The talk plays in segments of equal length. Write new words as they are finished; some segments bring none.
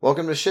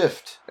Welcome to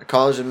Shift, a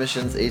college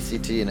admissions,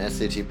 ACT, and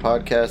SAT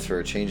podcast for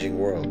a changing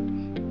world.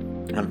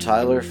 I'm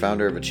Tyler,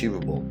 founder of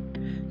Achievable,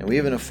 and we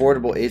have an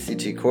affordable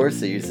ACT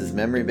course that uses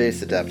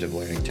memory-based adaptive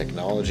learning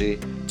technology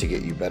to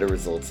get you better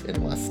results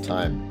in less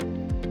time.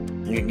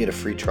 You can get a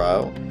free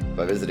trial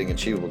by visiting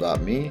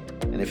achievable.me,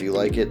 and if you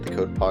like it, the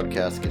code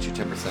podcast gets you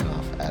 10%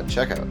 off at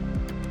checkout.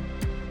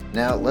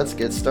 Now, let's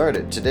get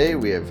started. Today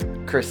we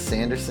have Chris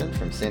Sanderson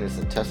from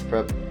Sanderson Test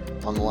Prep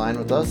on the line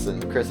with us.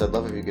 And Chris, I'd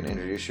love if you could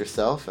introduce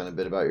yourself and a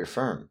bit about your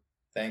firm.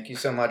 Thank you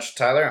so much,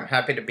 Tyler. I'm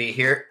happy to be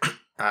here.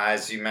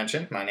 As you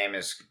mentioned, my name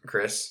is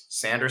Chris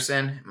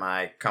Sanderson.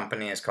 My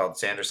company is called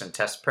Sanderson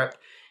Test Prep,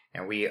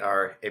 and we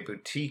are a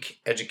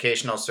boutique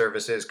educational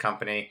services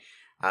company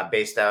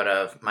based out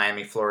of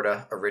Miami,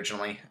 Florida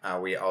originally.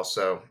 We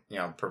also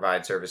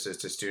provide services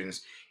to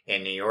students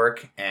in New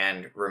York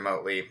and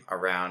remotely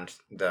around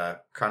the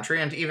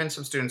country, and even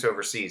some students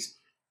overseas.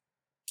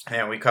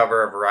 And we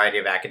cover a variety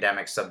of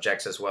academic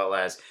subjects as well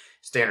as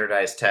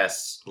standardized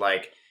tests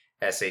like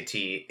SAT,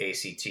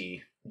 ACT,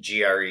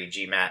 GRE,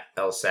 GMAT,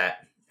 LSAT,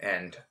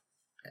 and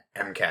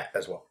MCAT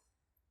as well.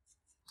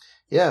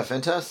 Yeah,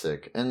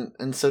 fantastic.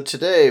 And so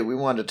today we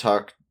wanted to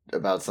talk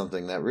about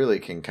something that really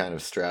can kind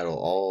of straddle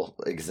all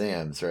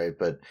exams, right?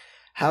 But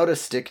how to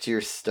stick to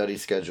your study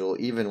schedule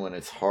even when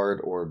it's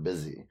hard or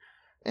busy.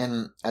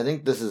 And I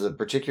think this is a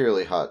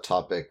particularly hot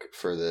topic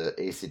for the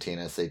ACT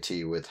and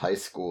SAT with high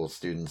school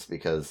students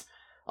because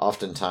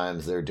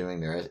oftentimes they're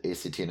doing their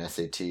ACT and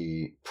SAT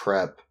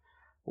prep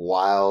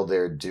while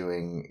they're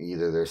doing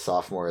either their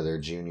sophomore or their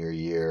junior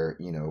year,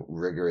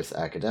 rigorous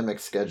academic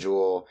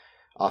schedule.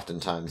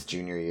 Oftentimes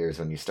junior years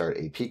when you start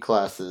AP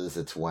classes,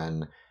 it's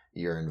when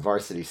you're in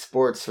varsity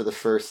sports for the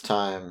first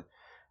time.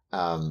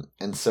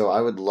 And so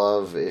I would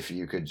love if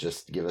you could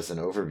just give us an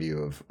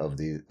overview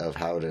of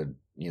how to,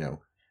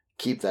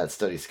 keep that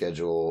study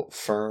schedule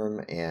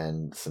firm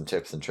and some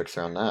tips and tricks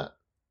around that.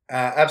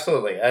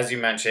 Absolutely. As you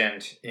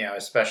mentioned,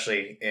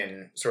 especially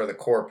in sort of the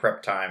core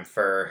prep time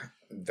for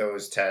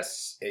those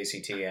tests,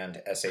 ACT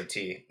and SAT,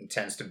 it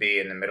tends to be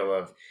in the middle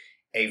of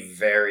a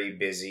very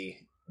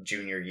busy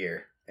junior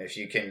year. If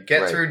you can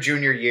get through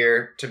junior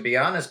year, to be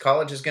honest,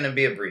 college is going to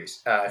be a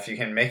breeze. If you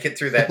can make it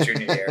through that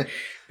junior year,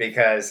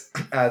 because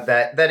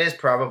that is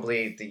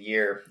probably the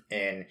year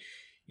in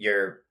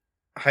your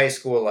high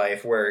school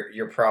life where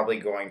you're probably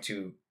going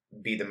to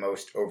be the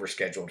most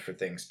overscheduled for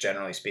things,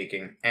 generally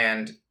speaking.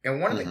 And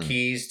one of the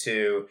keys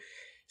to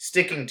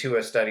sticking to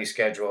a study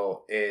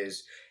schedule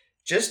is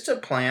just to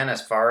plan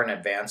as far in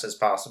advance as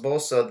possible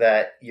so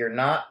that you're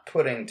not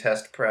putting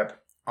test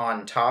prep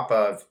on top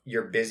of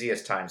your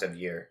busiest times of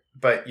year,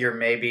 but you're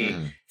maybe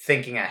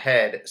thinking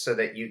ahead so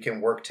that you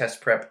can work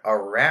test prep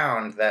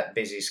around that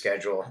busy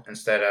schedule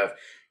instead of,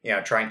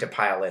 trying to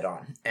pile it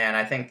on. And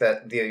I think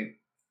that the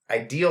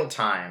ideal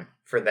time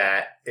for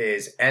that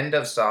is end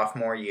of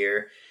sophomore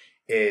year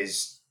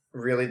is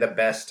really the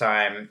best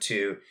time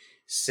to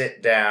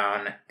sit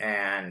down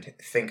and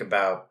think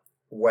about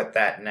what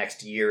that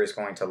next year is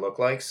going to look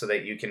like so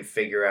that you can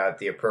figure out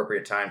the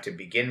appropriate time to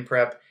begin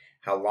prep,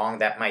 how long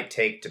that might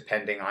take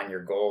depending on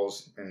your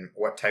goals and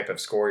what type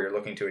of score you're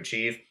looking to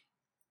achieve,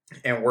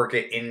 and work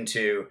it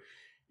into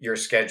your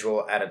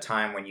schedule at a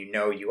time when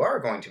you are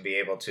going to be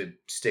able to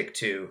stick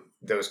to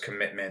those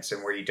commitments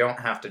and where you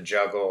don't have to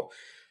juggle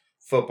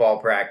football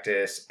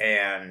practice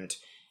and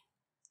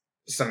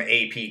some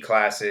AP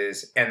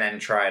classes and then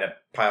try to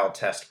pile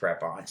test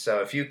prep on.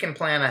 So if you can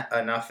plan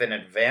enough in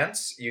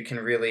advance, you can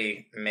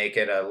really make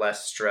it a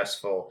less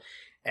stressful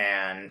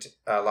and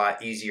a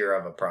lot easier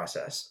of a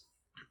process.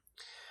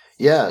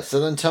 Yeah. So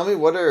then tell me,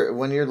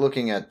 when you're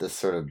looking at this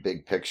sort of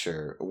big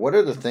picture, what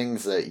are the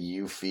things that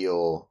you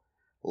feel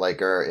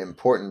like are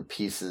important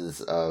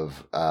pieces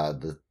of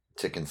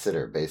to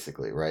consider,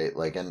 basically, right?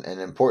 Like and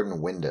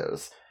important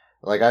windows.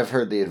 Like I've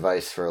heard the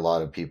advice for a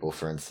lot of people,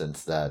 for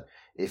instance, that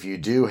if you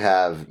do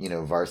have,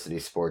 varsity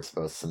sports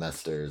both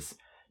semesters,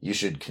 you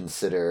should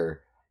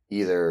consider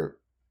either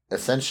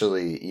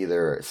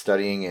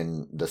studying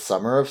in the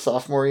summer of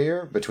sophomore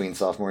year between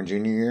sophomore and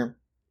junior year,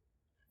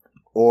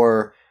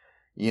 or,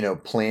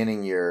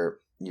 planning your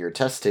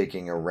test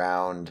taking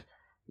around,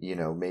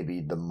 maybe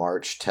the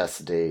March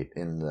test date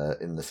in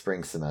the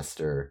spring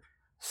semester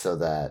so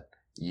that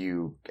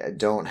you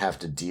don't have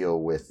to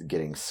deal with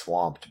getting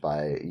swamped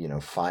by,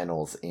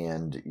 finals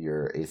and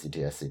your ACT,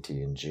 SAT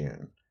in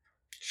June.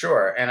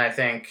 Sure. And I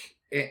think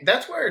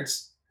that's where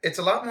it's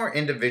a lot more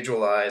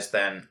individualized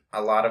than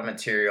a lot of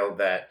material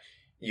that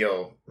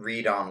you'll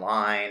read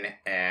online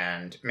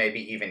and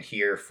maybe even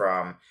hear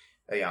from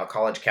a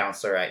college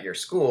counselor at your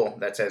school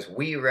that says,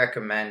 we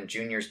recommend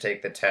juniors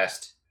take the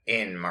test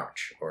in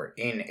March or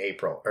in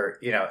April, or,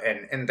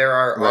 and there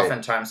are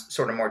oftentimes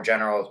sort of more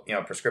general,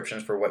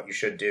 prescriptions for what you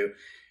should do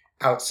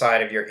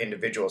outside of your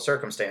individual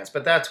circumstance.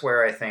 But that's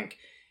where I think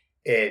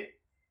it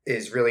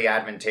is really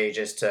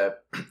advantageous to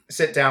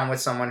sit down with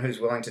someone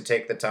who's willing to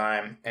take the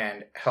time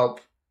and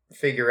help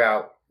figure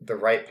out the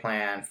right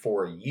plan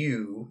for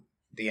you,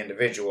 the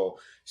individual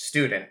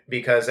student,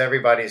 because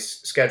everybody's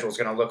schedule is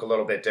going to look a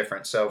little bit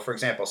different. So, for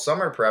example,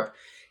 summer prep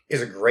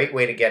is a great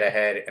way to get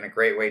ahead and a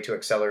great way to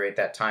accelerate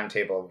that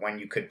timetable of when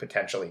you could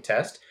potentially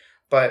test.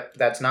 But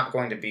that's not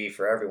going to be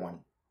for everyone.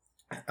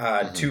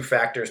 Mm-hmm. Two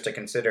factors to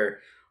consider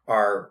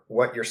are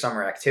what your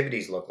summer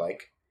activities look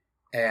like.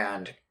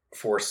 And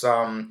for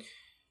some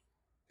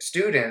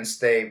students,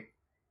 they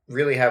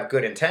really have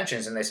good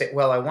intentions and they say,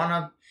 well, I want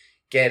to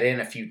get in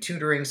a few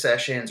tutoring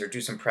sessions or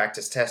do some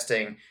practice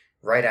testing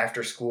right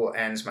after school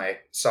ends my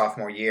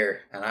sophomore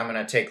year. And I'm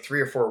going to take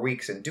 3 or 4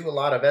 weeks and do a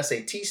lot of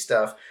SAT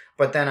stuff.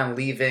 But then I'm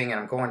leaving and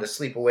I'm going to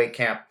sleepaway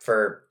camp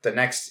for the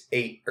next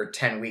 8 or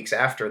 10 weeks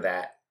after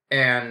that.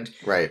 And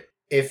Right.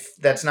 if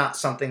that's not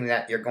something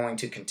that you're going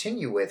to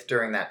continue with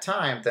during that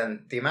time,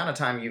 then the amount of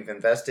time you've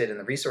invested and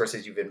the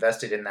resources you've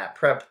invested in that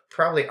prep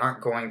probably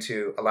aren't going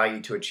to allow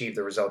you to achieve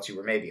the results you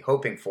were maybe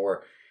hoping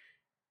for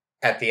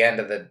at the end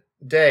of the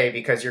day,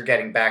 because you're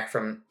getting back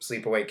from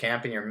sleepaway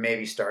camp and you're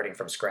maybe starting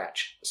from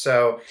scratch.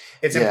 So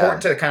it's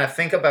important to kind of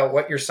think about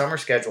what your summer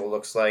schedule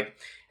looks like.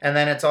 And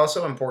then it's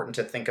also important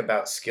to think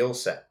about skill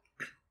set.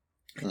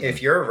 Mm-hmm.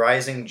 If you're a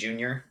rising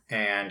junior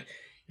and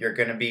you're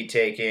going to be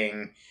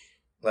taking,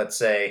 let's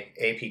say,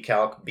 AP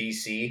Calc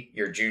BC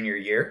your junior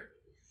year,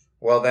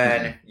 well,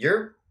 then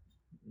you're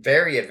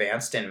very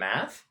advanced in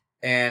math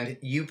and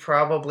you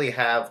probably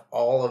have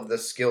all of the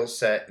skill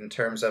set in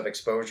terms of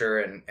exposure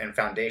and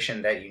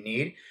foundation that you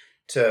need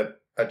to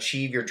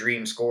achieve your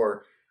dream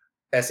score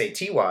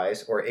SAT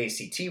wise or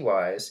ACT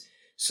wise.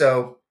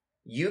 So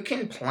you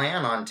can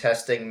plan on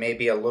testing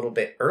maybe a little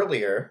bit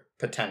earlier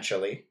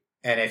potentially.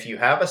 And if you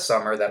have a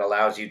summer that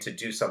allows you to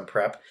do some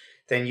prep,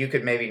 then you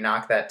could maybe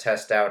knock that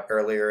test out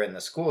earlier in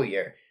the school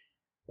year.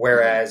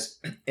 Whereas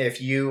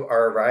if you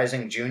are a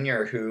rising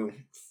junior who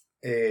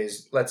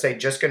is, let's say,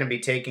 just going to be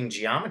taking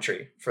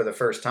geometry for the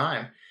first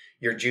time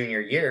your junior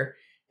year,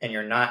 and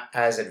you're not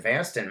as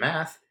advanced in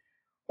math,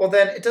 well,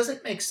 then it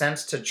doesn't make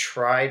sense to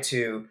try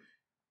to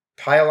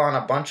pile on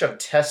a bunch of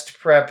test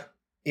prep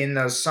in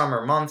those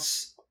summer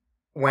months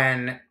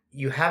when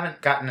you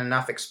haven't gotten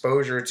enough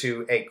exposure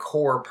to a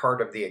core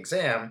part of the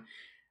exam,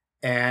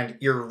 and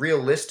you're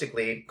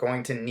realistically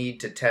going to need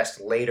to test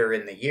later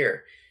in the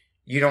year.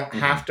 You don't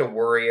have to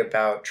worry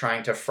about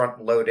trying to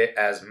front load it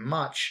as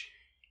much.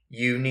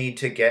 You need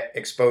to get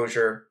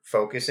exposure,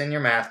 focus in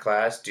your math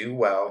class, do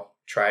well,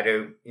 try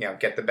to,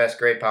 get the best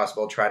grade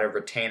possible, try to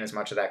retain as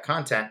much of that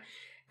content,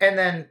 and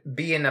then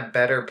be in a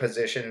better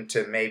position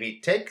to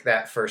maybe take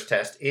that first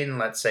test in,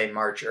 let's say,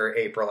 March or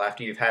April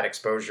after you've had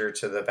exposure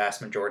to the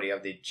vast majority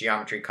of the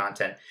geometry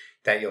content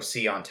that you'll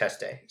see on test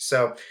day.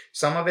 So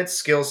some of it's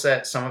skill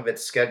set, some of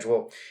it's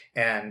schedule,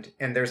 and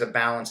there's a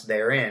balance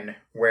therein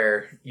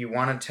where you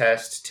want to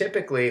test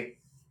typically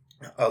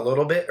a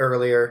little bit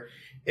earlier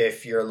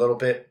if you're a little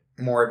bit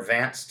more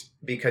advanced,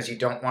 because you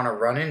don't want to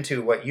run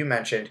into what you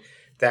mentioned,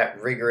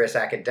 that rigorous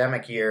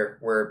academic year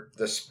where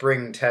the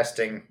spring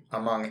testing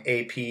among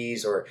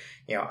APs or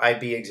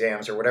IB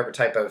exams or whatever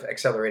type of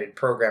accelerated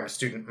program a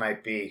student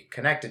might be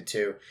connected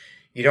to.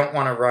 You don't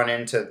want to run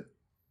into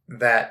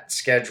that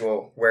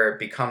schedule where it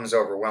becomes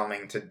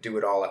overwhelming to do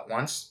it all at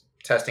once.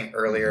 Testing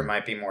earlier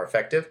might be more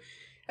effective.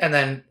 And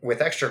then with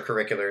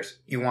extracurriculars,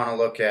 you want to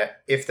look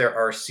at if there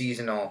are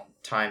seasonal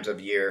times of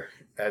year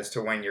as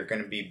to when you're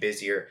going to be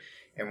busier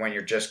and when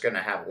you're just going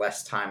to have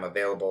less time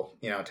available,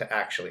 to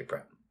actually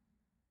prep.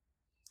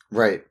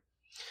 Right.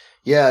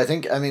 Yeah, I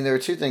think, there are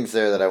two things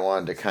there that I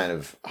wanted to kind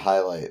of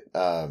highlight.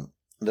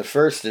 The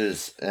first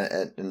is,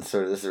 and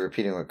sort of this is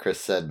repeating what Chris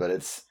said, but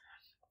it's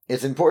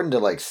important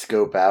to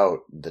scope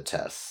out the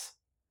tests,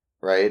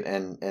 right?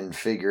 And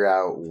figure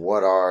out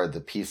what are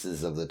the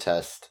pieces of the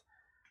test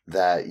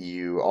that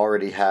you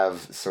already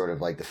have sort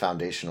of the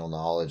foundational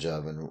knowledge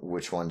of and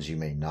which ones you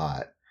may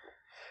not.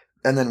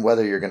 And then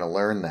whether you're going to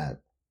learn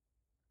that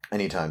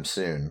anytime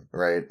soon,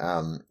 right?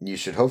 You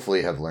should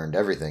hopefully have learned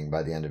everything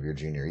by the end of your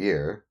junior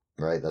year,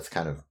 right? That's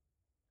kind of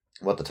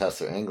what the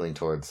tests are angling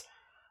towards.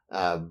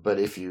 But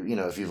if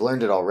if you've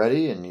learned it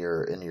already and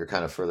you're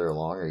kind of further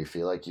along, or you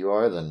feel like you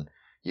are, then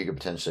you could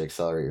potentially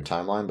accelerate your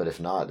timeline. But if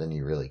not, then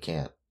you really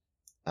can't.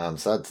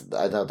 So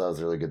I thought that was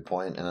a really good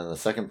point. And then the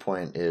second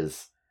point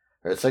is,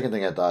 or the second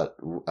thing I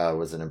thought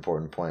was an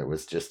important point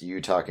was just you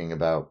talking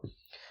about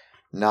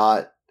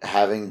not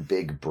having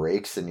big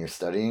breaks in your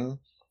studying.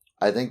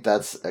 I think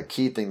that's a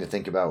key thing to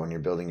think about when you're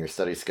building your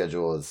study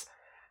schedule, is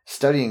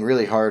studying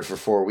really hard for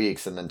 4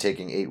 weeks and then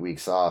taking 8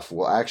 weeks off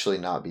will actually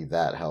not be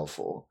that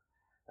helpful.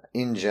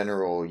 In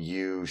general,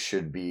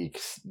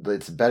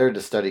 it's better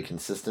to study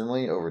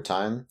consistently over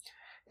time.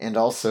 And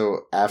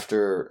also,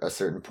 after a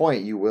certain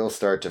point, you will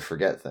start to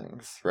forget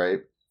things,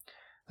 right?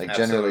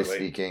 Generally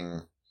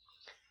speaking,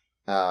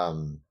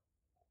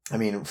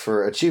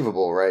 for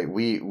achievable, right?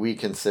 We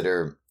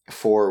consider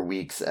 4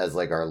 weeks as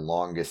our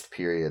longest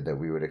period that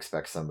we would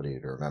expect somebody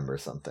to remember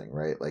something,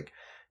 right?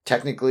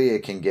 Technically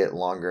it can get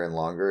longer and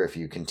longer if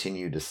you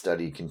continue to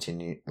study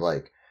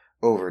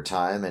over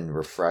time and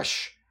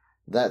refresh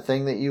that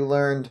thing that you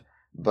learned.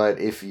 But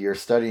if you're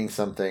studying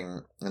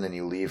something and then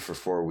you leave for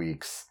 4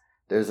 weeks,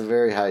 there's a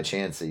very high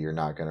chance that you're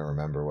not going to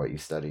remember what you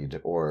studied,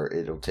 or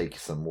it'll take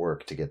some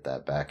work to get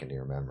that back into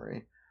your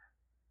memory.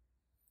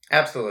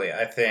 Absolutely.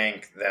 I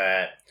think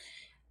that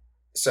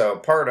so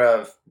part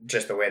of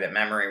just the way that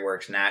memory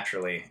works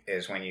naturally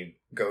is when you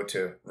go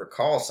to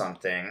recall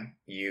something,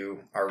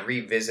 you are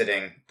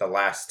revisiting the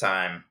last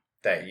time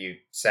that you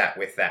sat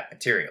with that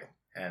material.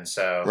 And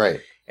so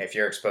Right. if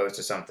you're exposed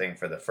to something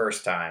for the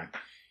first time,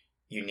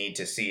 you need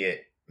to see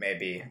it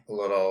maybe a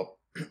little,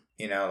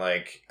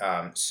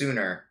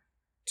 sooner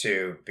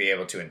to be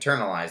able to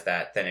internalize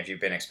that than if you've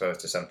been exposed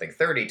to something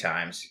 30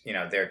 times.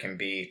 There can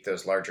be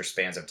those larger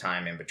spans of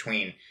time in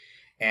between.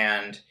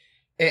 And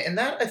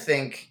that I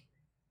think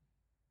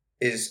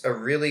is a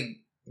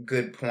really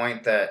good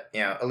point that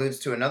alludes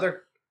to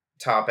another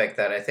topic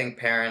that I think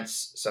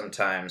parents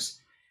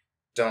sometimes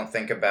don't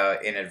think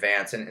about in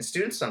advance, and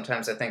students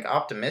sometimes I think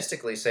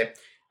optimistically say,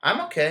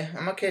 I'm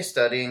okay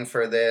studying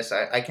for this.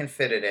 I can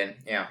fit it in.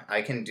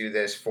 I can do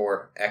this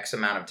for X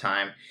amount of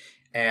time."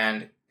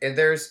 And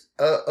there's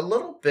a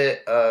little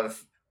bit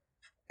of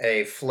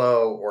a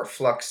flow or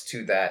flux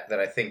to that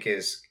I think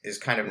is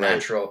kind of Right.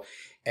 natural.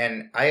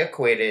 And I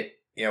equate it,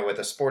 with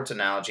a sports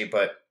analogy,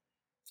 but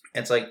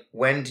it's like,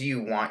 when do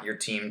you want your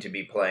team to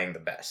be playing the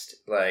best?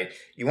 Like,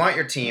 you want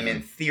your team, Hmm.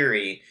 in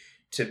theory,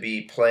 to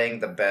be playing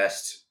the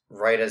best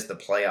right as the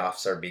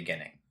playoffs are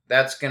beginning.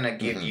 That's going to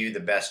give Hmm. you the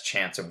best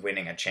chance of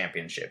winning a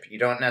championship. You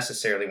don't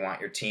necessarily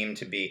want your team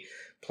to be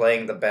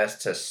playing the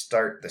best to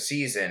start the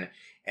season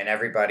and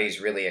everybody's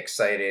really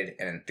excited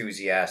and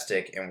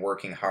enthusiastic and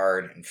working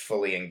hard and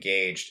fully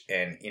engaged,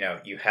 and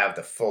you have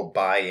the full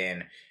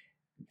buy-in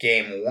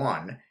game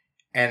one,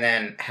 and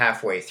then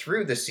halfway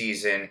through the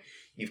season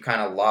you've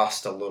kind of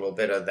lost a little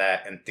bit of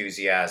that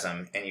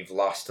enthusiasm and you've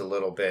lost a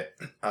little bit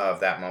of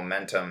that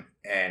momentum,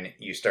 and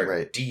you start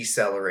Right.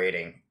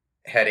 decelerating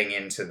heading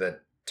into the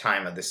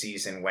time of the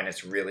season when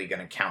it's really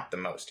going to count the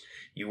most.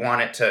 You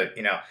want it to,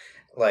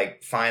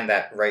 like, find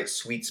that right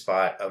sweet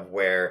spot of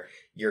where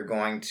you're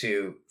going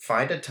to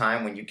find a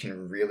time when you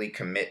can really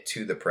commit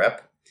to the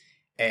prep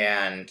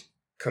and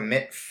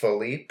commit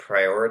fully,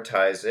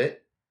 prioritize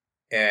it.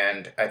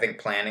 And I think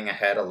planning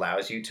ahead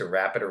allows you to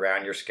wrap it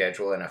around your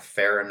schedule in a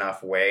fair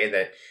enough way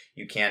that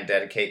you can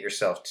dedicate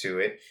yourself to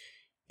it,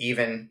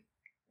 even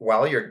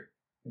while you're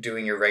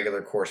doing your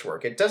regular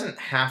coursework. It doesn't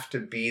have to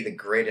be the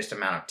greatest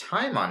amount of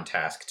time on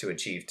task to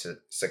achieve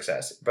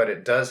success, but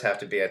it does have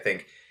to be, I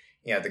think,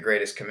 the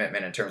greatest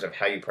commitment in terms of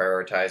how you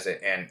prioritize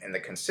it, and the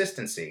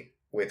consistency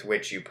with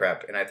which you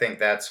prep. And I think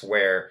that's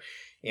where,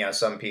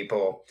 some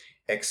people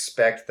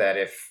expect that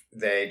if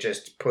they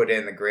just put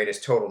in the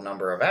greatest total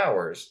number of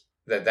hours,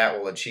 that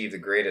will achieve the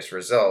greatest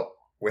result,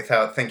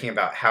 without thinking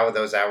about how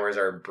those hours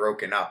are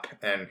broken up,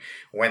 and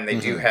when they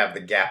do Hmm. have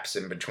the gaps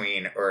in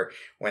between, or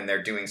when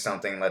they're doing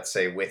something, let's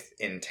say, with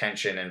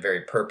intention and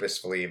very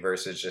purposefully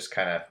versus just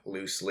kind of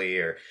loosely,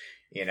 or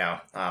in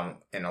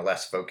a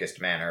less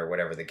focused manner, or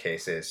whatever the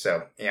case is.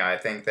 So I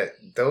think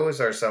that those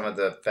are some of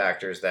the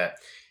factors that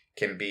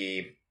can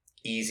be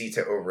easy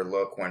to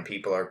overlook when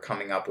people are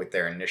coming up with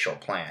their initial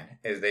plan,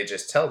 is they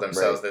just tell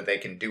themselves Right. that they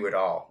can do it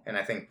all. And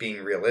I think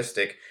being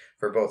realistic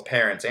for both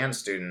parents and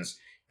students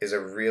is a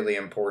really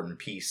important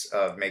piece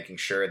of making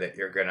sure that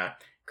you're going to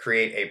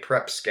create a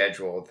prep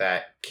schedule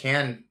that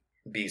can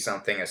be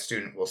something a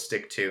student will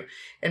stick to,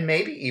 and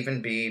maybe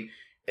even be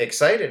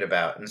excited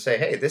about, and say,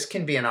 hey, this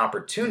can be an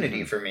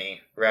opportunity Hmm. for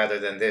me, rather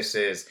than this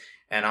is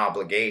an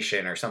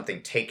obligation or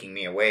something taking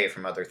me away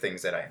from other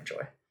things that I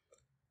enjoy.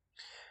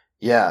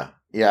 Yeah.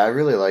 Yeah, I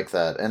really like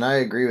that. And I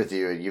agree with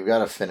you. You've got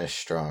to finish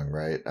strong,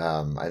 right?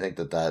 I think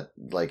that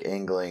like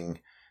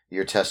angling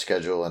your test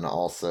schedule and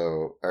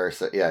also, or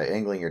so, yeah,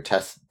 angling your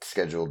test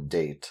schedule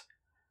date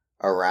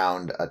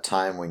around a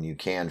time when you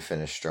can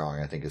finish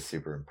strong, I think is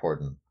super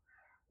important.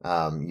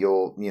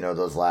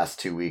 Those last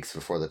 2 weeks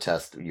before the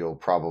test, you'll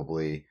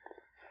probably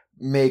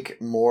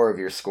make more of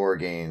your score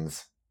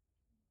gains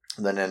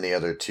than any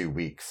other 2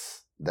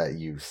 weeks that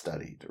you've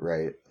studied,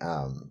 right?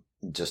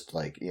 Just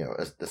like,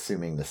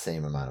 assuming the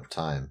same amount of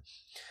time.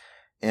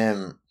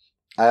 And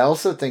I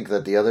also think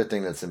that the other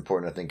thing that's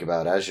important to think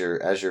about as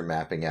you're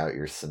mapping out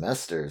your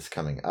semesters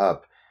coming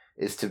up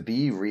is to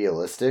be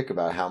realistic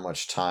about how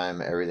much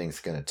time everything's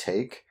going to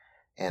take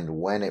and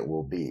when it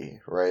will be,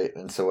 right?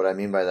 And so what I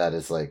mean by that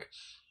is, like,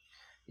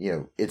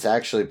 it's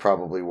actually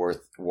probably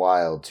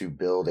worthwhile to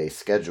build a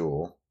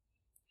schedule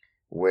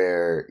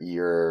where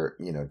you're,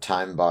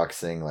 time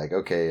boxing, like,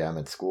 okay, I'm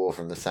at school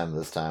from this time to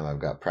this time, I've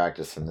got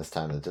practice from this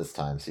time to this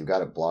time. So you've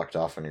got it blocked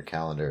off on your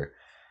calendar,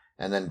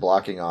 and then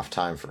blocking off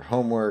time for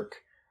homework,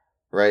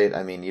 right?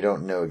 I mean, you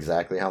don't know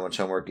exactly how much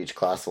homework each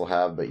class will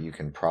have, but you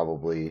can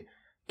probably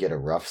get a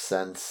rough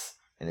sense.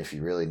 And if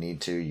you really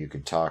need to, you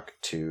could talk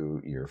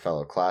to your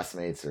fellow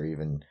classmates, or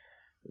even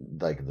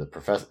like the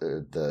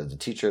professor, the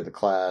teacher of the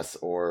class,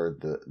 or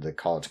the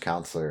college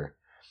counselor,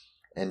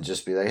 and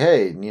just be like,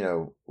 hey,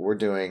 we're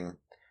doing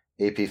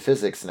AP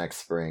Physics next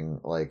spring.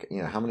 Like,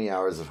 how many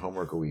hours of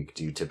homework a week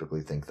do you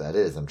typically think that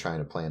is? I'm trying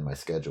to plan my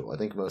schedule. I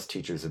think most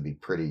teachers would be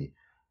pretty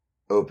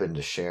open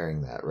to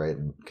sharing that, right?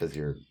 Because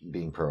you're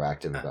being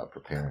proactive about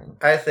preparing.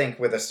 I think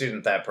with a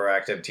student that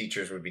proactive,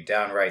 teachers would be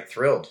downright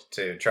thrilled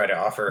to try to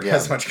offer Yeah.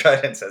 as much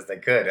guidance as they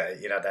could.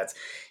 That's,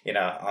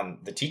 on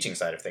the teaching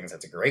side of things,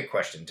 that's a great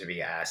question to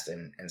be asked,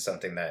 and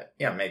something that,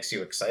 makes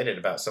you excited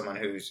about someone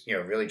who's,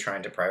 really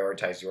trying to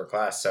prioritize your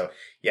class. So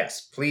yes,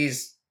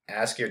 please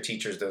ask your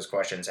teachers those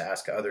questions,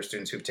 ask other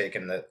students who've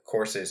taken the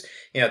courses.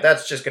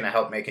 That's just going to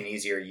help make an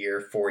easier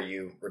year for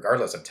you,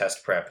 regardless of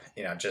test prep,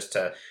 just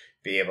to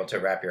be able to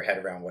wrap your head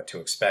around what to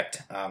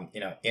expect,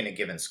 in a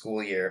given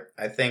school year.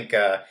 I think,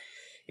 I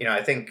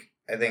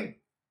think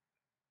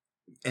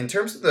in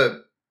terms of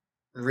the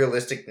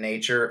realistic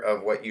nature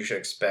of what you should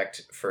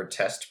expect for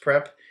test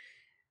prep,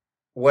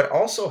 what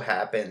also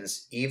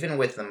happens, even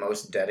with the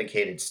most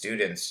dedicated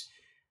students,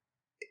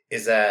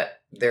 is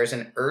that there's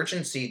an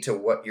urgency to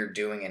what you're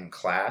doing in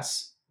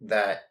class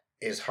that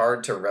is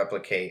hard to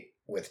replicate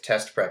with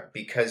test prep,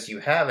 because you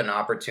have an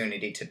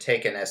opportunity to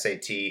take an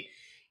SAT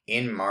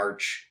in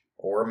March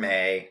or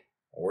May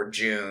or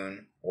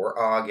June or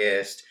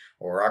August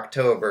or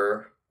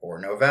October or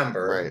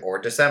November Right. or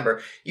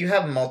December. You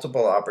have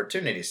multiple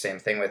opportunities. Same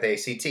thing with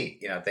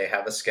ACT. They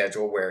have a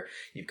schedule where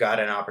you've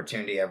got an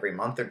opportunity every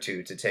month or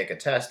two to take a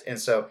test. And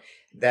so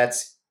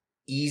that's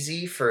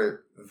easy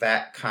for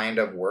that kind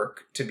of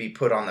work to be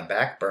put on the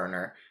back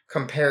burner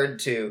compared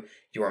to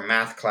your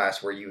math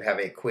class where you have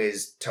a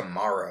quiz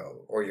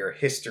tomorrow, or your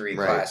history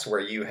Right. class where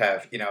you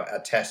have, a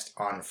test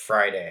on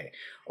Friday,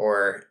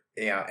 or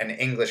an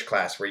English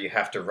class where you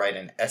have to write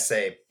an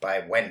essay by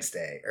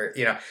Wednesday, or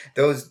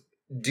those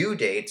due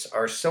dates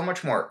are so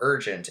much more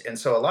urgent. And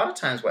so a lot of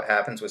times what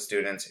happens with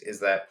students is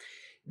that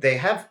they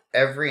have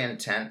every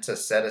intent to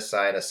set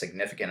aside a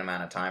significant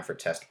amount of time for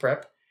test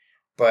prep,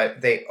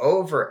 but they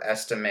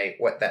overestimate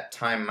what that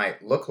time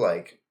might look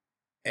like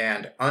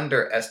and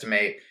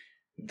underestimate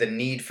the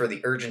need for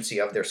the urgency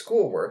of their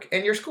schoolwork.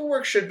 And your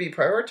schoolwork should be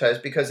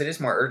prioritized because it is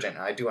more urgent.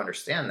 I do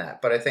understand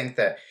that. But I think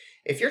that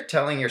if you're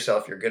telling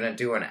yourself you're going to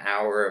do an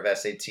hour of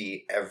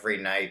SAT every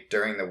night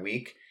during the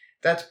week,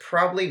 that's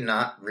probably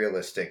not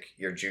realistic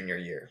your junior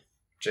year.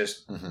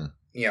 Just,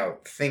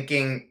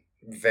 thinking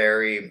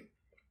very,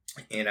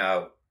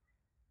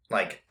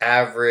 like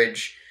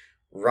average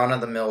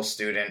run-of-the-mill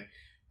student,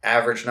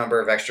 average number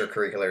of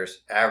extracurriculars,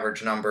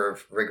 average number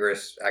of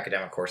rigorous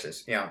academic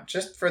courses.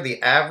 Just for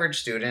the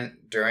average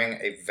student during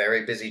a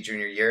very busy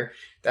junior year,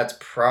 that's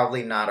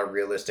probably not a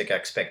realistic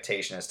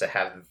expectation, as to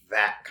have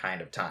that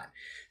kind of time.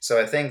 So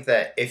I think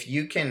that if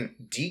you can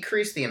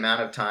decrease the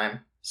amount of time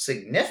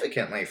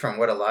significantly from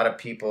what a lot of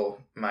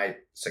people might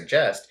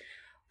suggest,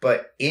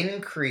 but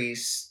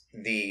increase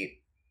the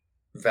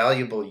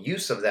valuable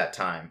use of that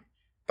time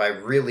by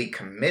really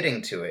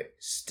committing to it,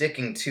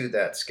 sticking to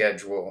that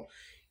schedule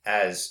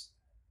as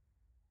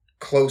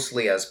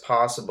closely as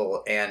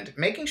possible, and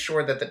making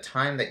sure that the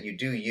time that you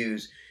do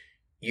use,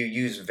 you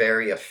use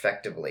very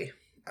effectively.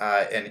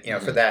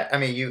 For that, I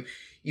mean,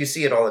 you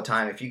see it all the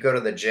time. If you go to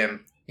the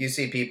gym, you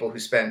see people who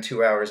spend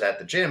 2 hours at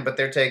the gym, but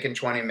they're taking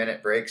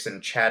 20-minute breaks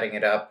and chatting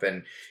it up,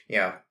 and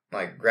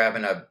like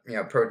grabbing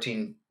a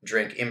protein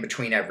drink in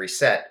between every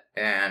set,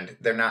 and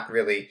they're not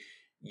really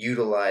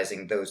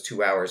utilizing those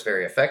 2 hours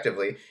very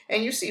effectively.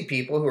 And you see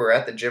people who are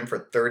at the gym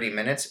for 30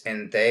 minutes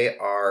and they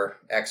are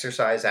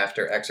exercise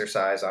after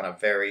exercise on a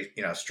very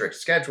strict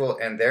schedule,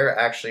 and they're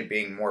actually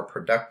being more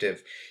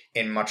productive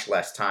in much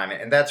less time.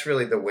 And that's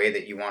really the way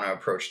that you want to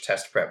approach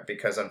test prep,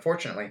 because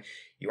unfortunately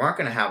you aren't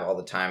going to have all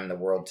the time in the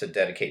world to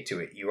dedicate to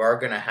it. You are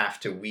going to have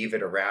to weave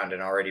it around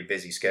an already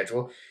busy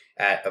schedule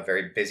at a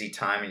very busy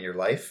time in your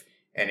life.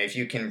 And if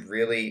you can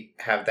really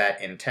have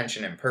that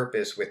intention and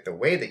purpose with the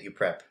way that you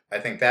prep, I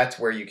think that's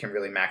where you can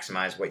really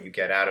maximize what you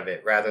get out of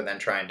it, rather than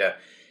trying to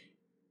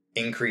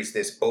increase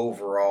this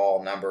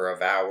overall number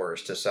of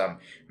hours to some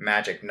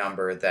magic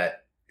number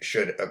that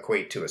should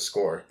equate to a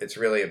score. It's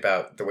really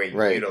about the way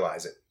you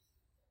utilize it.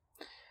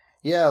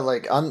 Yeah,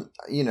 like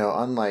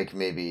unlike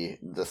maybe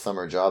the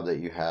summer job that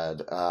you had,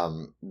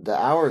 the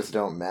hours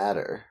don't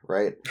matter,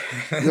 right?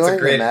 That's a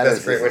great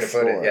way to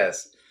put it.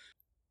 Yes.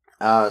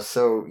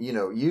 So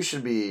you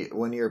should be,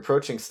 when you're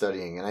approaching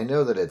studying, and I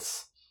know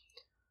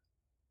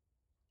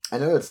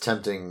it's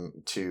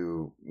tempting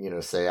to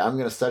say I'm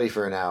going to study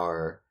for an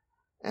hour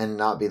and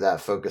not be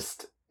that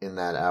focused in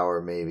that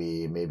hour.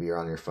 Maybe you're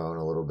on your phone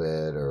a little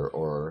bit,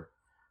 or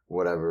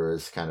whatever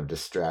is kind of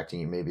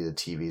distracting you. Maybe the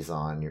TV's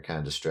on, you're kind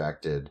of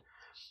distracted.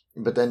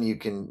 But then you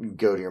can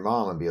go to your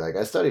mom and be like,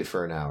 I studied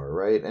for an hour,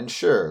 right? And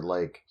sure,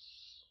 like,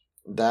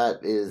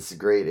 that is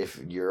great if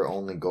your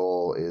only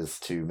goal is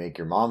to make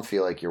your mom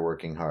feel like you're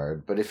working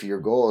hard. But if your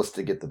goal is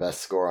to get the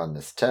best score on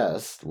this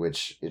test,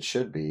 which it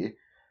should be,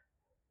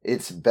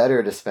 it's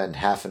better to spend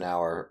half an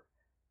hour,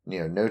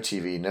 no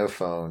TV, no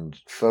phone,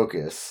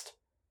 focused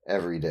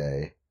every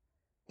day.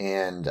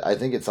 And I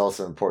think it's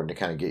also important to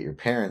kind of get your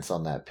parents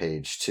on that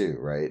page too,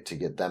 right? To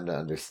get them to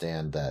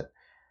understand that,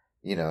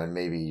 and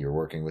maybe you're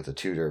working with a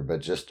tutor,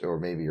 or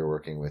maybe you're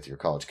working with your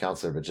college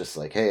counselor, but just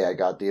like, hey, I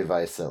got the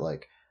advice that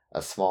like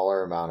a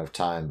smaller amount of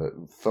time,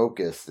 but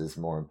focus is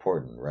more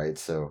important, right?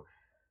 So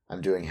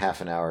I'm doing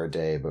half an hour a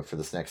day, but for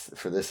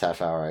this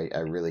half hour, I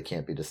really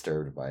can't be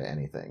disturbed by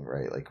anything,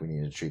 right? Like we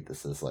need to treat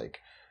this as like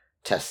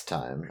test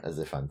time, as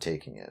if I'm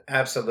taking it.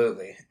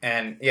 Absolutely.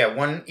 And yeah,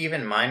 one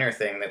even minor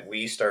thing that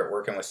we start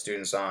working with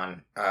students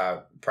on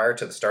prior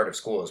to the start of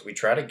school is we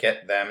try to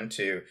get them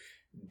to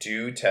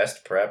do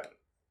test prep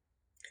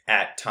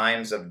at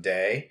times of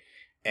day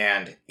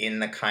and in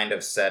the kind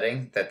of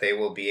setting that they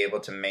will be able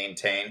to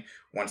maintain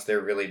once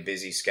their really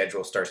busy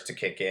schedule starts to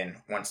kick in,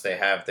 once they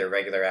have their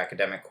regular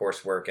academic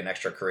coursework and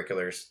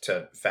extracurriculars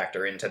to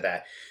factor into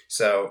that.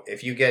 So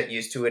if you get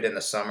used to it in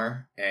the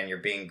summer and you're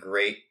being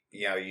great,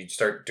 you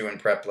start doing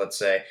prep, let's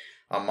say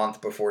a month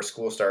before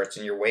school starts,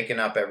 and you're waking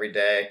up every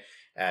day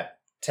at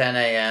 10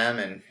 a.m.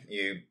 and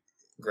you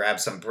grab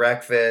some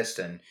breakfast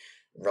and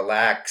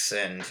relax,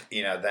 and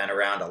then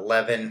around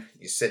 11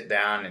 you sit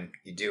down and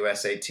you do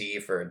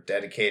SAT for a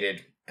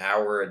dedicated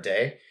hour a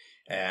day,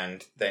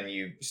 and then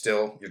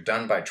you're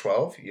done by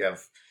 12. You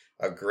have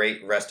a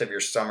great rest of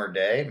your summer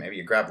day. Maybe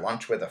you grab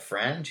lunch with a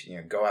friend,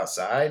 go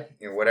outside,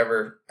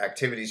 whatever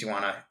activities you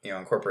want to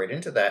incorporate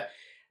into that.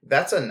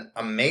 That's an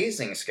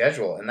amazing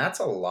schedule, and that's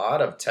a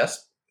lot of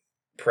test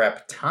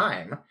prep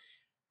time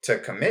to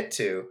commit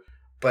to.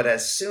 But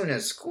as soon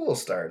as school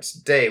starts,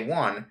 day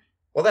one,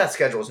 well, that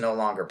schedule is no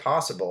longer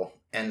possible.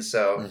 And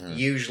so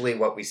usually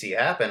what we see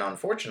happen,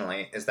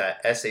 unfortunately, is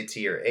that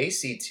SAT or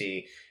ACT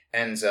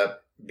ends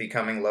up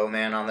becoming low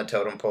man on the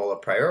totem pole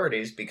of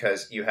priorities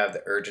because you have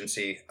the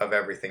urgency of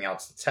everything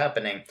else that's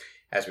happening,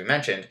 as we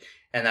mentioned.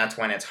 And that's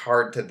when it's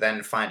hard to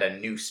then find a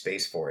new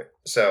space for it.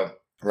 So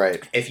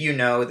right. If you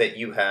know that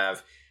you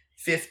have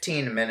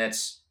 15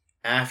 minutes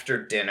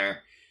after dinner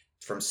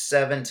from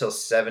 7 till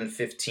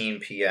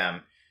 7:15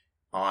 p.m.,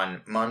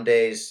 on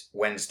Mondays,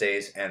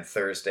 Wednesdays, and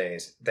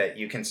Thursdays that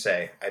you can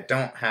say, I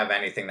don't have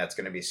anything that's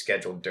going to be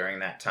scheduled during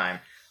that time.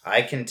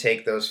 I can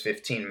take those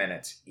 15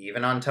 minutes,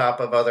 even on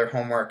top of other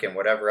homework and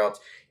whatever else.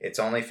 It's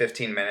only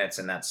 15 minutes,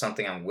 and that's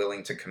something I'm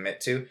willing to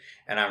commit to,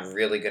 and I'm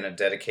really going to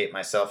dedicate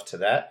myself to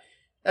that.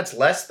 That's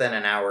less than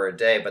an hour a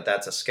day, but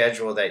that's a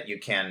schedule that you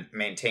can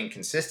maintain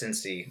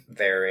consistency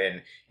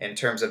therein in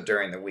terms of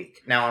during the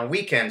week. Now, on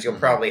weekends, you'll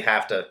probably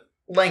have to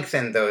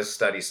lengthen those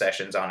study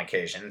sessions on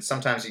occasion.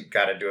 Sometimes you've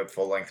got to do a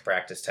full-length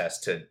practice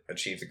test to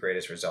achieve the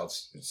greatest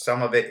results.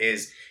 Some of it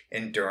is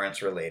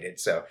endurance related,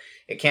 so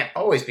it can't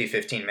always be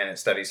 15-minute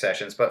study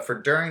sessions, but for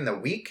during the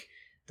week,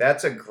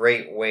 that's a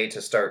great way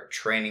to start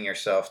training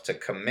yourself to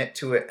commit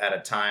to it at a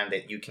time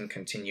that you can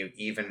continue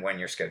even when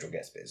your schedule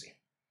gets busy.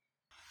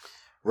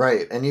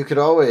 Right. And you could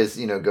always,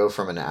 go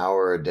from an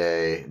hour a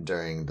day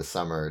during the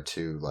summer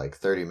to like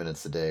 30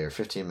 minutes a day or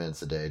 15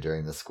 minutes a day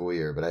during the school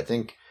year. But I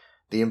think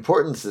the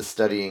importance is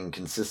studying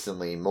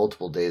consistently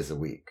multiple days a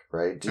week,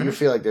 right? Do you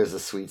feel like there's a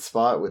sweet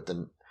spot with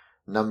the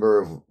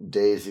number of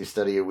days you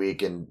study a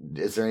week? And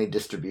is there any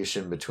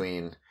distribution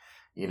between,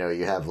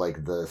 you have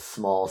like the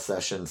small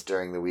sessions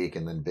during the week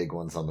and then big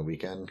ones on the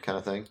weekend kind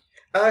of thing?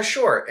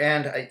 Sure.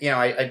 And,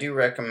 I do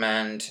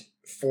recommend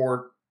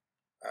 4,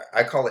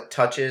 I call it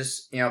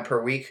touches,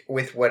 per week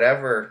with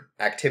whatever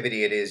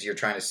activity it is you're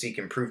trying to seek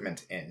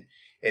improvement in.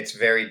 It's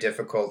very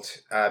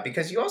difficult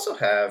because you also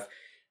have,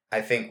 I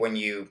think, when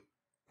you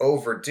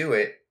overdo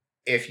it,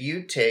 if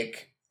you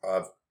take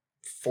a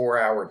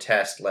 4-hour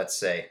test, let's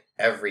say,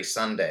 every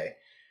Sunday,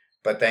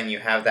 but then you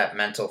have that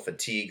mental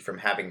fatigue from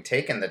having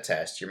taken the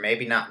test, you're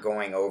maybe not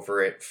going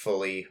over it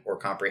fully or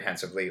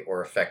comprehensively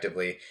or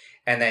effectively,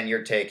 and then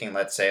you're taking,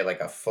 let's say, like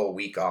a full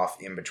week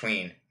off in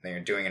between, then you're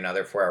doing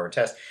another 4-hour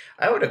test.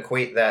 I would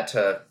equate that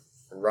to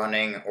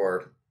running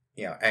or,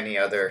 any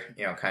other,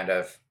 kind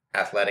of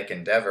athletic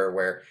endeavor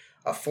where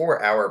a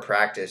 4-hour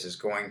practice is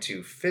going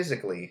to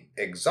physically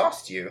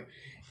exhaust you,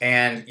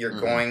 and you're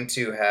going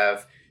to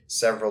have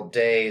several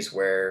days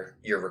where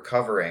you're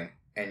recovering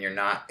and you're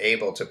not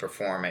able to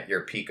perform at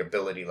your peak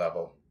ability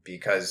level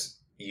because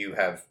you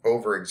have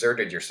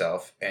overexerted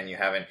yourself and you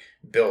haven't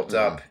built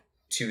up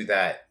to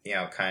that,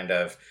 kind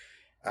of,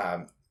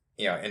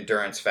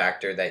 endurance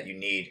factor that you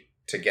need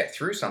to get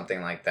through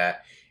something like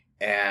that.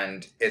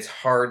 And it's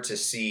hard to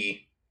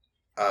see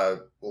a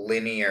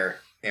linear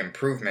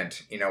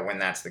improvement, when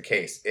that's the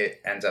case.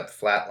 It ends up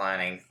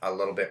flatlining a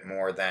little bit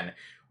more than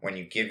when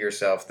you give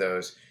yourself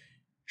those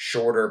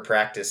shorter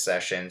practice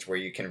sessions where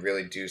you can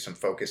really do some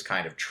focused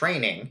kind of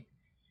training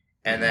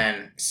and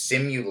then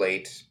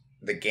simulate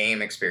the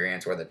game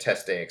experience or the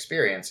test day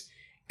experience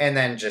and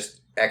then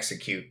just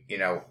execute,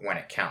 when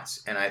it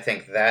counts. And I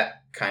think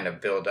that kind of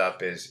build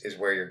up is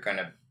where you're going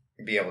to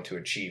be able to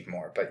achieve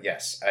more. But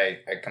yes, I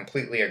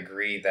completely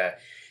agree that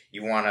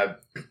you want to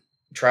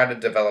try to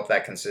develop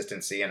that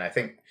consistency. And I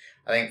think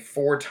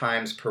 4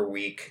 times per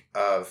week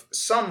of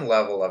some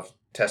level of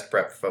test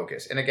prep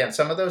focus. And again,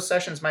 some of those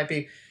sessions might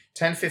be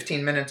 10,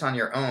 15 minutes on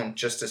your own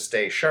just to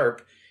stay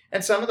sharp.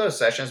 And some of those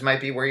sessions might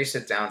be where you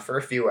sit down for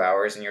a few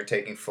hours and you're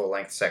taking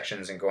full-length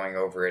sections and going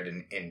over it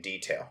in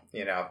detail.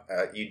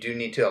 You do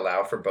need to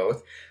allow for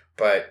both,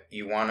 but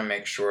you want to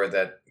make sure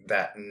that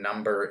that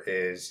number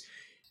is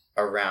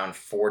around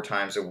 4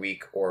 times a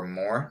week or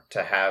more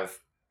to have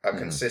a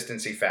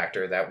consistency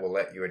factor that will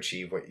let you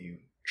achieve what you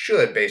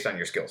should based on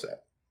your skill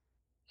set.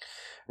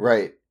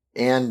 Right.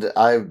 And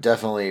I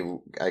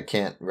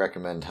can't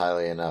recommend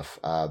highly enough,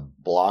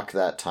 block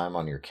that time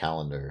on your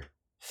calendar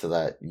so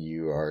that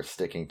you are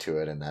sticking to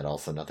it and that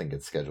also nothing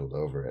gets scheduled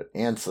over it.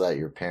 And so that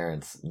your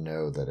parents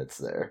know that it's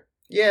there.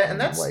 Yeah, and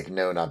And that's like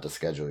know not to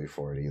schedule you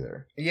for it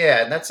either.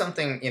 yeah, and that's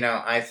something,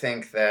 I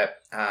think that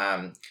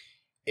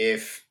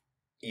if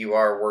you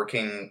are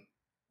working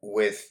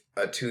with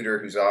a tutor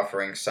who's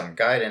offering some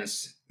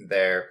guidance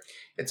there,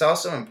 it's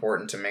also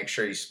important to make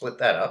sure you split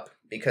that up,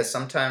 because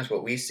sometimes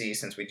what we see,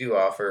 since we do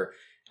offer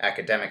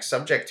academic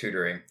subject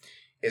tutoring,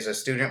 is a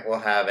student will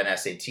have an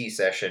SAT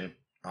session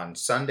on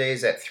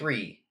Sundays at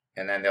 3,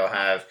 and then they'll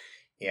have,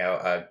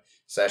 a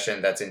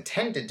session that's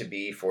intended to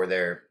be for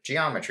their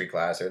geometry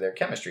class or their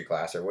chemistry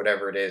class or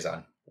whatever it is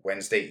on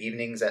Wednesday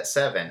evenings at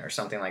 7 or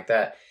something like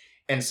that.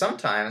 And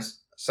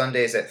sometimes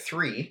Sundays at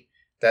 3,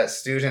 that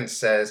student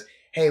says,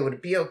 hey, would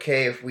it be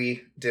okay if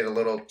we did a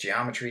little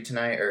geometry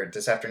tonight or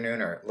this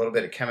afternoon or a little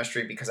bit of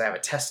chemistry because I have a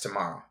test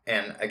tomorrow?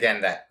 And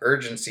again, that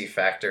urgency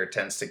factor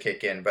tends to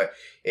kick in. But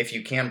if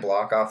you can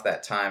block off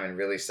that time and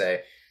really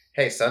say,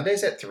 hey,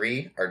 Sundays at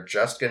 3 are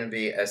just going to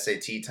be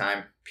SAT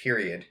time,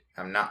 period.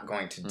 I'm not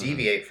going to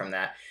deviate from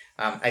that.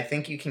 I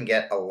think you can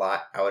get a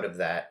lot out of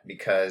that,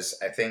 because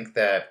I think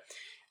that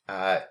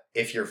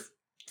if you're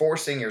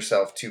forcing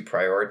yourself to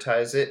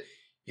prioritize it,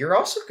 you're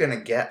also going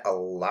to get a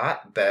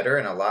lot better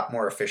and a lot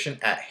more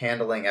efficient at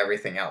handling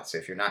everything else.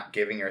 If you're not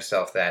giving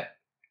yourself that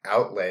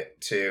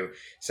outlet to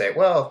say,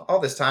 well, all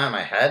this time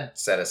I had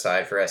set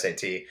aside for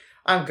SAT,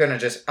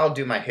 I'll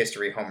do my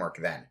history homework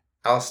then.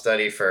 I'll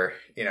study for,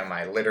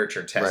 my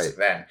literature test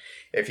then.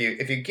 If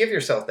you give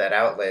yourself that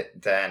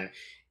outlet, then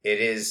it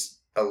is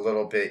a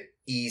little bit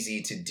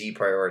easy to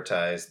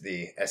deprioritize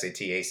the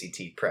SAT,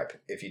 ACT prep.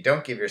 If you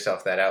don't give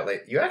yourself that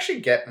outlet, you actually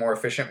get more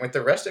efficient with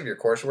the rest of your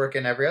coursework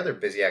and every other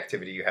busy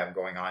activity you have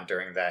going on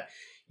during that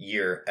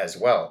year as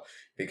well,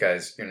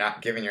 because you're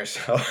not giving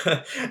yourself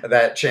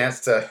that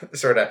chance to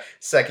sort of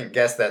second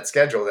guess that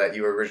schedule that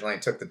you originally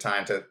took the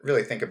time to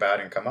really think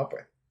about and come up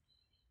with.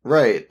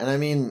 Right. And I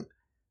mean,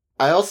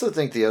 I also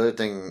think the other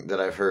thing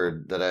that I've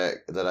heard that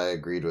I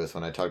agreed with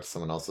when I talked to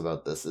someone else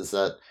about this is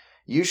that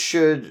you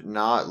should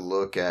not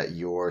look at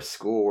your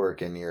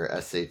schoolwork and your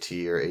SAT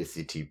or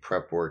ACT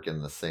prep work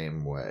in the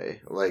same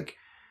way. Like,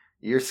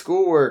 your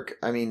schoolwork,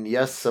 I mean,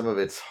 yes, some of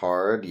it's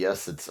hard.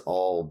 Yes, it's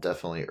all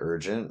definitely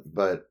urgent,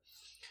 but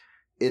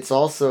it's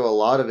also a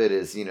lot of it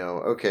is,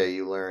 okay,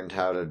 you learned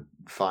how to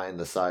find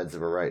the sides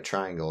of a right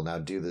triangle. Now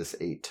do this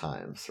 8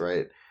 times,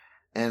 right?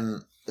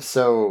 And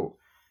so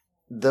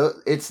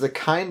it's the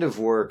kind of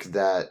work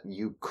that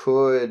you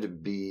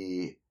could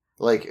be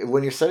like,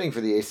 when you're studying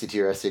for the ACT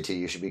or SAT,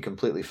 you should be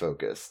completely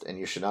focused and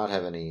you should not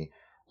have any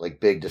like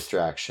big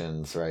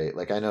distractions, right?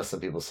 Like, I know some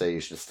people say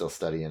you should still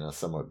study in a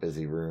somewhat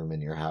busy room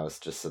in your house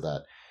just so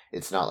that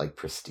it's not like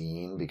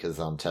pristine, because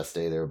on test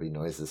day there will be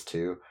noises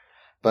too.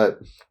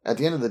 But at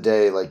the end of the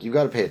day, like, you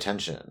got to pay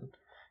attention.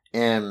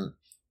 And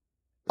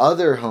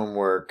other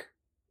homework,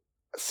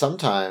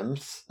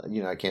 sometimes,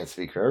 I can't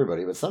speak for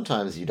everybody, but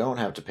sometimes you don't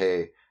have to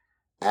pay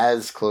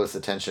as close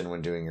attention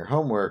when doing your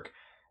homework,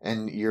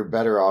 and you're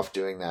better off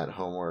doing that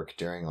homework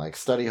during like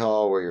study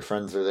hall where your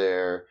friends are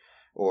there,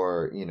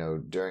 or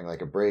during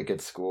like a break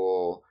at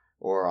school,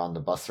 or on the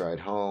bus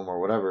ride home, or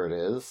whatever it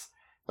is.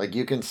 Like,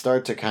 you can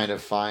start to kind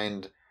of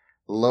find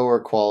lower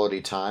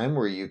quality time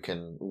where you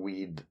can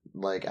weed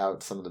like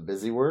out some of the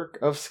busy work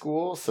of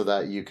school so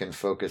that you can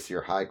focus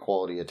your high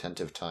quality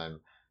attentive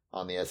time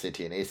on the SAT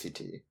and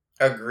ACT.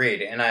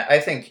 Agreed. And I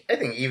think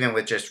even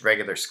with just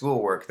regular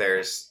schoolwork,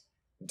 there's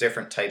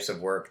different types of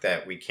work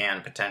that we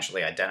can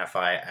potentially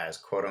identify as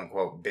quote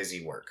unquote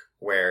busy work,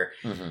 where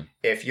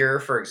if you're,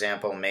 for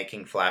example,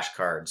 making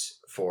flashcards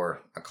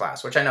for a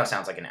class, which I know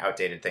sounds like an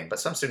outdated thing, but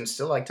some students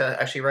still like to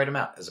actually write them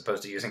out as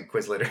opposed to using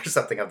Quizlet or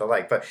something of the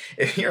like. But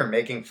if you're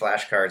making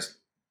flashcards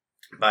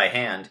by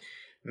hand,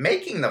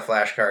 making the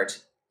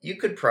flashcards, you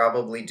could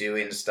probably do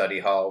in study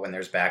hall when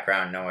there's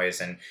background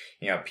noise and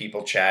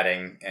people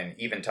chatting and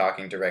even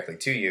talking directly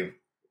to you.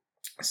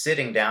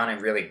 Sitting down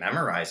and really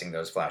memorizing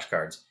those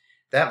flashcards,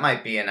 that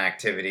might be an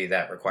activity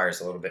that requires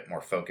a little bit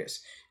more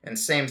focus. And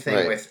same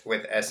thing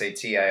with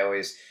SAT. I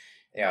always,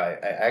 I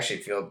actually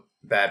feel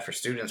bad for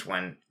students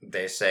when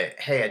they say,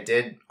 hey, I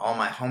did all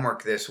my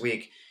homework this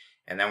week,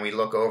 and then we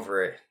look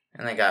over it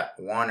and they got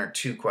 1 or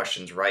 2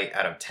 questions right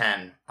out of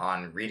 10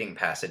 on reading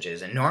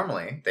passages, and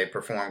normally they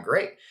perform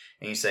great.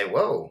 And you say,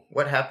 whoa,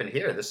 what happened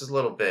here? This is a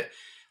little bit,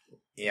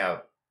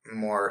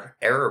 more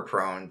error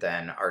prone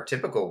than our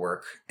typical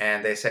work.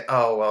 And they say,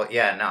 oh, well,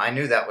 yeah, no, I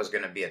knew that was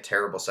going to be a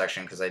terrible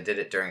section because I did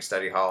it during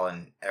study hall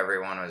and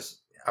everyone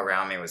was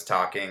around me was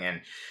talking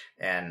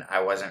and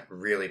I wasn't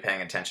really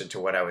paying attention to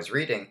what I was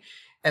reading.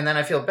 And then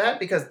I feel bad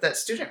because that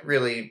student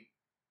really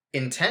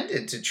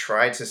intended to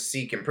try to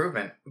seek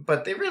improvement,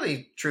 but they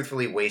really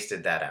truthfully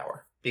wasted that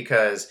hour,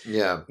 because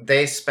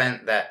they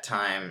spent that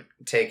time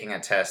taking a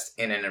test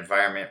in an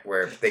environment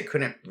where they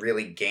couldn't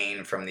really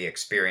gain from the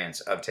experience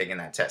of taking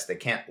that test. They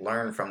can't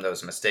learn from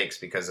those mistakes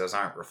because those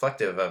aren't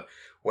reflective of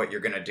what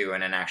you're going to do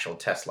in an actual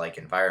test-like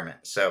environment.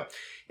 So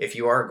if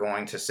you are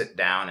going to sit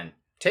down and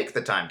take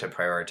the time to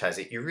prioritize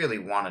it, you really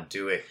want to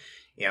do it,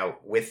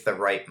 with the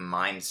right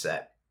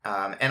mindset.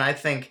 And I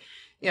think,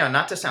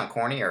 not to sound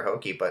corny or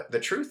hokey, but the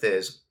truth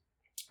is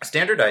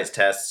standardized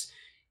tests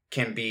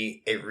can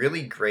be a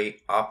really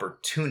great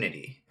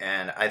opportunity,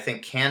 and I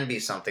think can be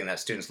something that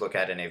students look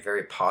at in a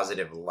very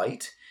positive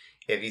light.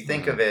 If you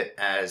think of it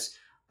as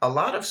a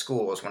lot of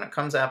schools, when it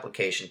comes to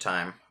application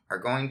time, are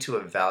going to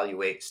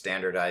evaluate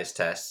standardized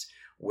tests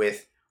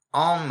with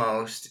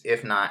almost,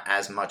 if not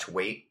as much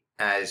weight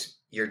as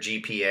your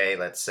GPA,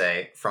 let's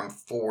say, from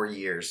 4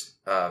 years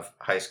of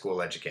high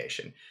school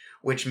education,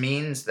 which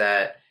means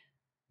that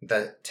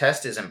the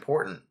test is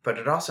important, but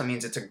it also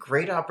means it's a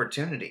great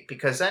opportunity,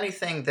 because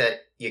anything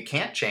that you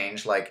can't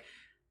change, like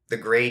the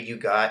grade you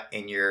got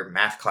in your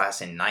math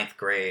class in ninth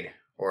grade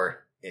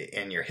or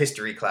in your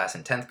history class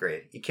in 10th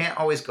grade, you can't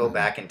always go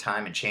back in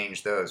time and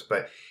change those.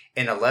 But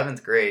in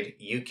 11th grade,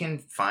 you can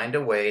find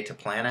a way to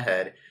plan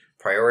ahead,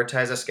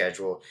 prioritize a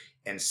schedule,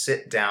 and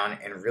sit down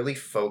and really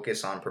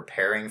focus on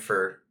preparing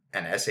for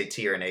an SAT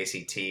or an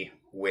ACT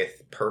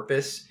with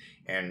purpose,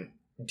 and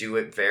do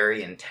it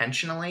very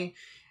intentionally,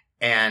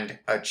 and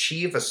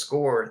achieve a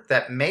score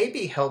that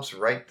maybe helps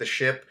right the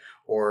ship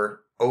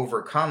or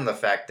overcome the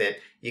fact that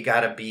you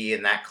got to be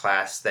in that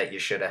class that you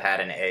should have had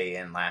an A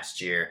in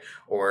last year,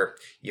 or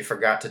you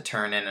forgot to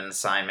turn in an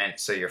assignment,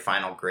 so your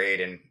final grade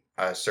in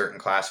a certain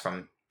class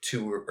from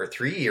 2 or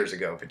 3 years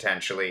ago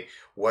potentially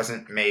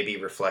wasn't maybe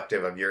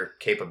reflective of your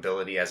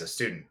capability as a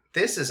student.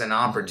 This is an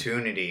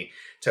opportunity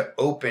to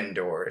open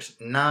doors,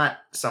 not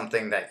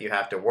something that you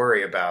have to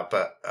worry about,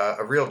 but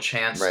a real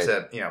chance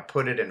to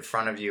put it in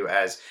front of you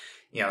as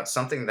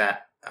something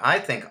that I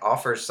think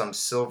offers some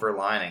silver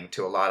lining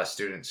to a lot of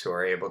students who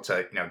are able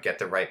to get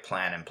the right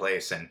plan in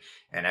place and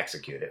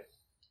execute it.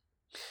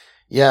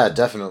 Yeah,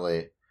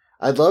 definitely.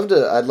 I'd love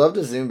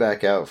to zoom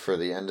back out for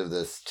the end of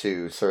this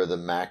to sort of the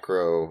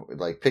macro,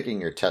 like picking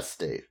your test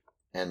date,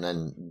 and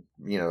then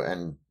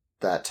and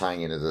that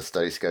tying into the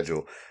study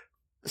schedule.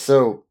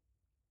 So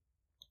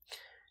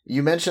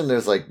you mentioned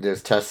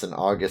there's tests in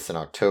August and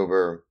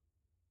October.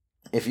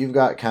 If you've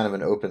got kind of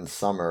an open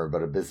summer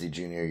but a busy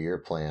junior year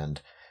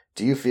planned,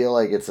 do you feel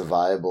like it's a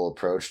viable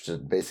approach to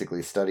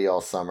basically study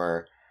all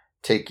summer,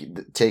 take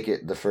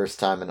it the first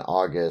time in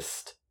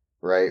August,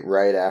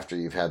 right after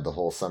you've had the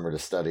whole summer to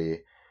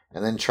study,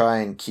 and then try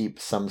and keep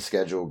some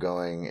schedule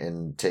going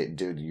and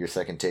do your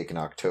second take in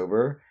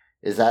October?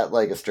 Is that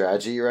like a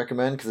strategy you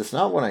recommend? Because it's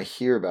not one I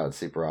hear about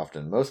super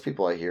often. Most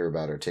people I hear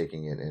about are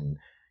taking it in,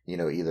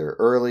 either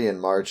early in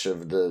March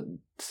of the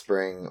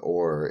spring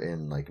or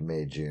in like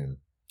May, June.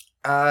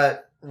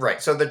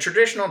 Right. So the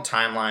traditional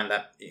timeline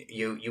that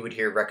you would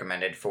hear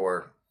recommended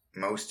for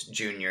most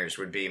juniors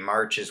would be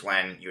March is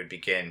when you would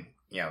begin,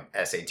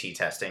 SAT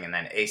testing, and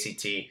then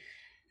ACT.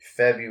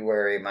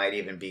 February might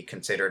even be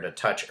considered a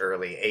touch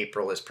early.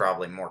 April is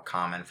probably more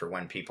common for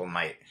when people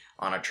might,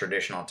 on a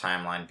traditional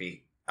timeline,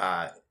 be,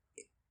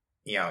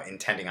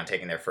 intending on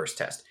taking their first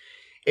test.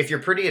 If you're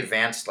pretty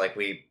advanced, like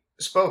we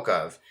spoke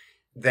of,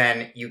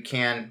 then you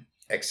can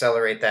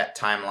accelerate that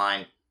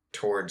timeline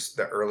towards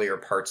the earlier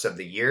parts of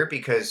the year,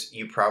 because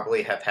you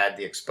probably have had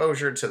the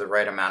exposure to the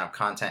right amount of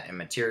content and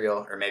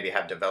material, or maybe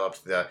have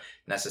developed the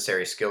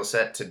necessary skill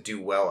set to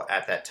do well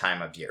at that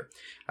time of year.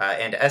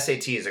 And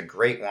SAT is a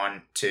great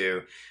one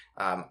to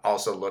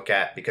also look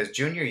at, because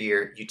junior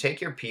year, you take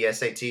your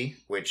PSAT,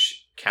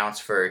 which counts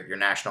for your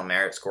National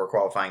Merit Score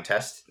Qualifying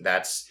Test.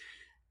 That's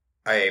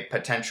a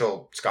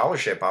potential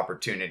scholarship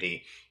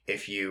opportunity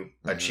if you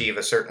achieve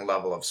a certain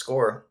level of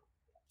score.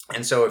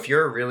 And so if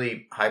you're a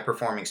really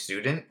high-performing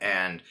student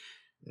and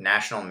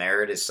national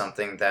merit is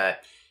something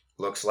that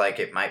looks like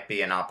it might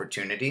be an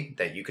opportunity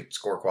that you could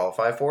score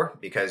qualify for,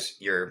 because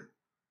you're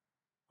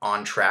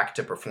on track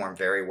to perform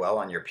very well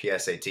on your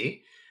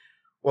PSAT,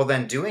 well,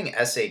 then doing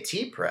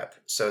SAT prep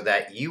so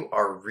that you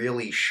are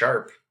really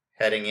sharp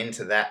heading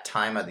into that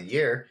time of the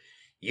year,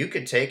 you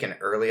could take an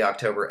early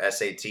October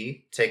SAT,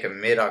 take a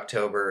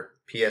mid-October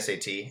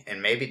PSAT,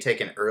 and maybe take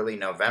an early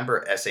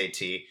November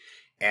SAT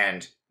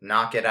and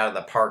knock it out of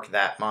the park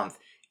that month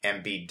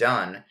and be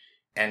done,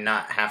 and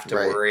not have to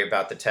worry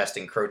about the test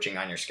encroaching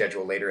on your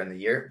schedule later in the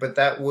year. But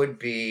that would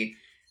be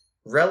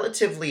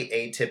relatively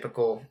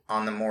atypical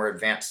on the more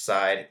advanced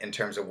side in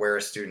terms of where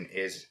a student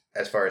is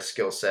as far as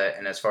skill set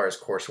and as far as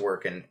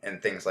coursework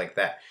and things like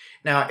that.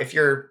 Now, if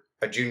you're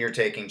a junior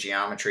taking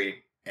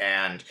geometry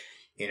and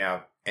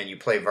you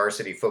play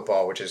varsity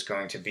football, which is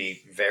going to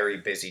be very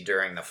busy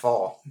during the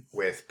fall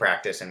with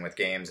practice and with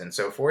games and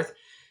so forth,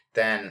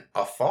 then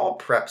a fall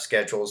prep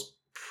schedule is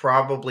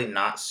probably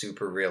not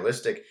super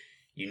realistic.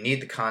 You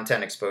need the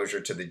content exposure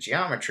to the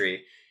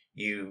geometry.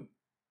 You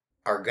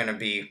are going to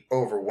be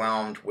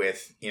overwhelmed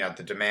with,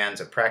 the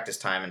demands of practice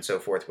time and so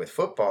forth with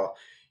football.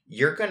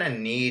 You're going to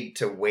need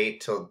to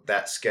wait till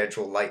that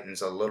schedule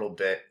lightens a little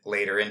bit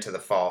later into the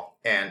fall.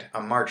 And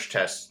a March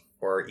test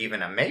or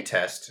even a May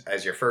test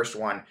as your first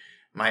one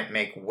might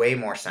make way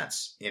more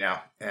sense,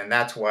 and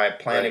that's why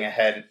planning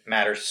ahead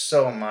matters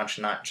so much,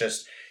 not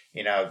just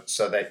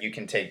so that you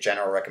can take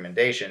general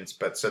recommendations,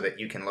 but so that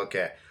you can look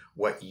at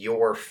what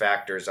your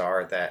factors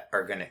are that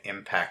are going to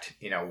impact,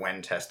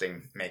 when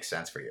testing makes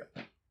sense for you.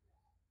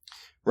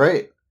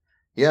 Right.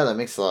 Yeah, that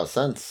makes a lot of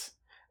sense.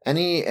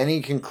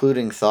 Any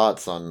concluding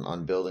thoughts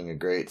on building a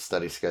great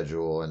study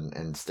schedule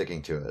and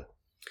sticking to it?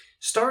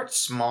 Start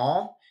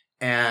small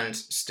and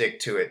stick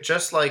to it.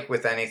 Just like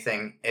with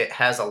anything, it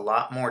has a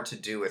lot more to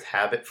do with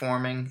habit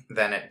forming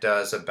than it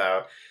does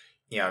about,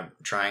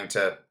 trying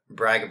to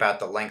brag about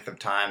the length of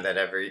time that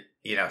every,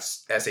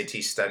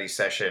 SAT study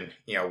session,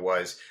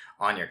 was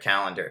on your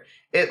calendar.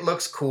 It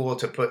looks cool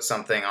to put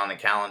something on the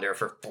calendar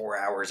for 4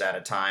 hours at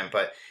a time,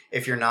 but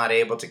if you're not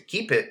able to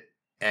keep it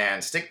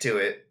and stick to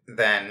it,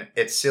 then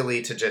it's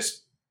silly to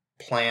just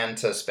plan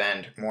to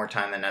spend more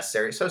time than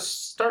necessary. So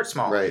start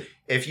small. Right.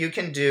 If you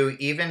can do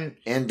even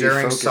And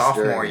during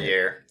sophomore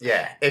year,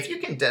 if you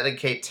can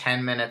dedicate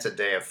 10 minutes a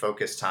day of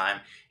focused time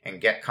and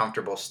get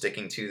comfortable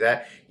sticking to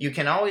that, you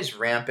can always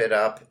ramp it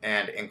up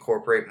and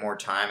incorporate more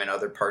time in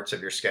other parts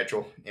of your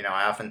schedule.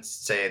 I often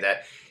say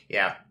that,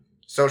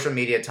 social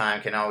media time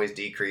can always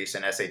decrease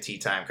and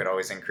SAT time could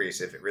always increase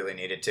if it really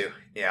needed to.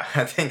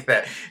 I think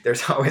that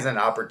there's always an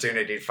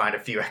opportunity to find a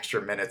few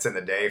extra minutes in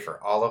the day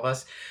for all of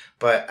us.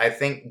 But I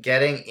think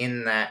getting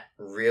in that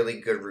really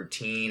good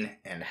routine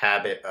and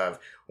habit of,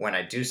 when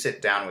I do sit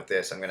down with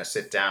this, I'm going to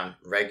sit down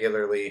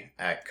regularly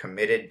at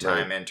committed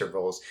time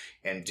intervals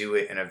and do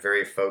it in a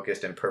very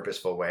focused and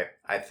purposeful way.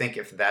 I think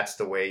if that's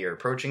the way you're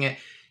approaching it,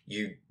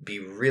 you'd be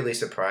really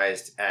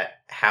surprised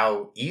at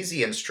how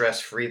easy and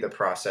stress-free the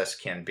process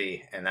can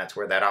be. And that's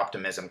where that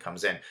optimism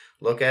comes in.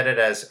 Look at it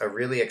as a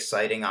really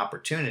exciting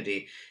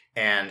opportunity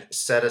and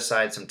set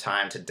aside some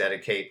time to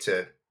dedicate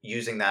to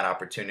using that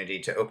opportunity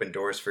to open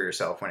doors for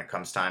yourself when it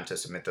comes time to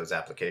submit those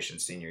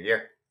applications senior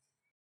year.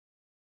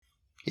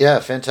 Yeah,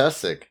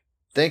 fantastic.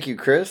 Thank you,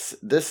 Chris.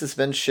 This has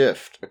been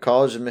Shift, a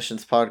college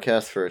admissions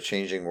podcast for a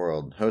changing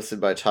world, hosted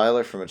by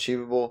Tyler from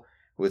Achievable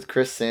with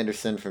Chris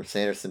Sanderson from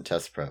Sanderson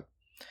Test Prep.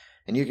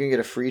 And you can get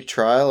a free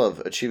trial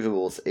of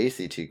Achievable's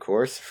ACT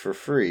course for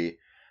free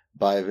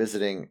by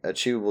visiting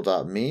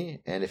achievable.me.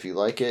 And if you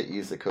like it,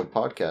 use the code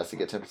podcast to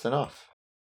get 10% off.